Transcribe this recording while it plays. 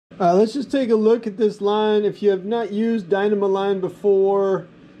Let's just take a look at this line. If you have not used Dynama line before,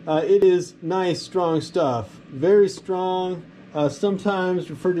 it is nice, strong stuff. Very strong,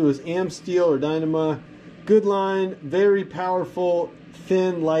 sometimes referred to as am steel or Dynama. Good line, very powerful,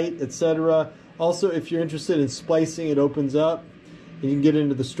 thin, light, etc. Also, if you're interested in splicing, it opens up and you can get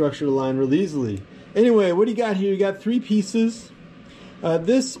into the structure of the line really easily. Anyway, what do you got here? You got 3 pieces.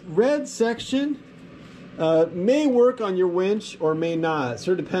 This red section may work on your winch or may not. It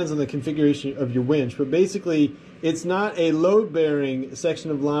sort of depends on the configuration of your winch, but basically it's not a load-bearing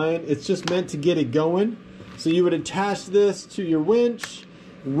section of line. It's just meant to get it going. So you would attach this to your winch,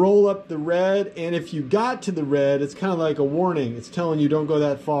 roll up the red, and if you got to the red, it's kind of like a warning. It's telling you don't go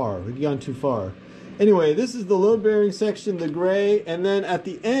that far. You've gone too far. Anyway, this is the load-bearing section, the gray, and then at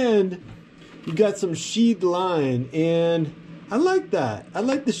the end you've got some sheathed line, and I like that. I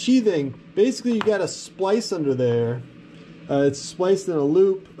like the sheathing. Basically, you got a splice under there. It's spliced in a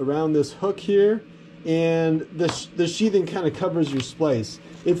loop around this hook here, and the sheathing kind of covers your splice.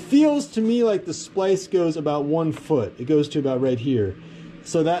 It feels to me like the splice goes about 1 foot. It goes to about right here.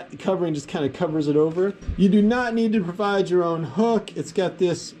 So that covering just kind of covers it over. You do not need to provide your own hook. It's got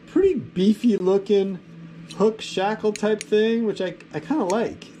this pretty beefy looking hook shackle type thing, which I kind of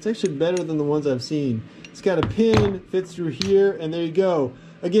like. It's actually better than the ones I've seen. It's got a pin, fits through here, and there you go.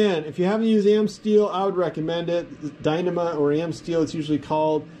 Again, if you haven't used am steel, I would recommend it. Dynama or am steel, it's usually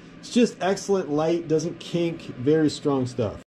called. It's just excellent, light, doesn't kink, very strong stuff.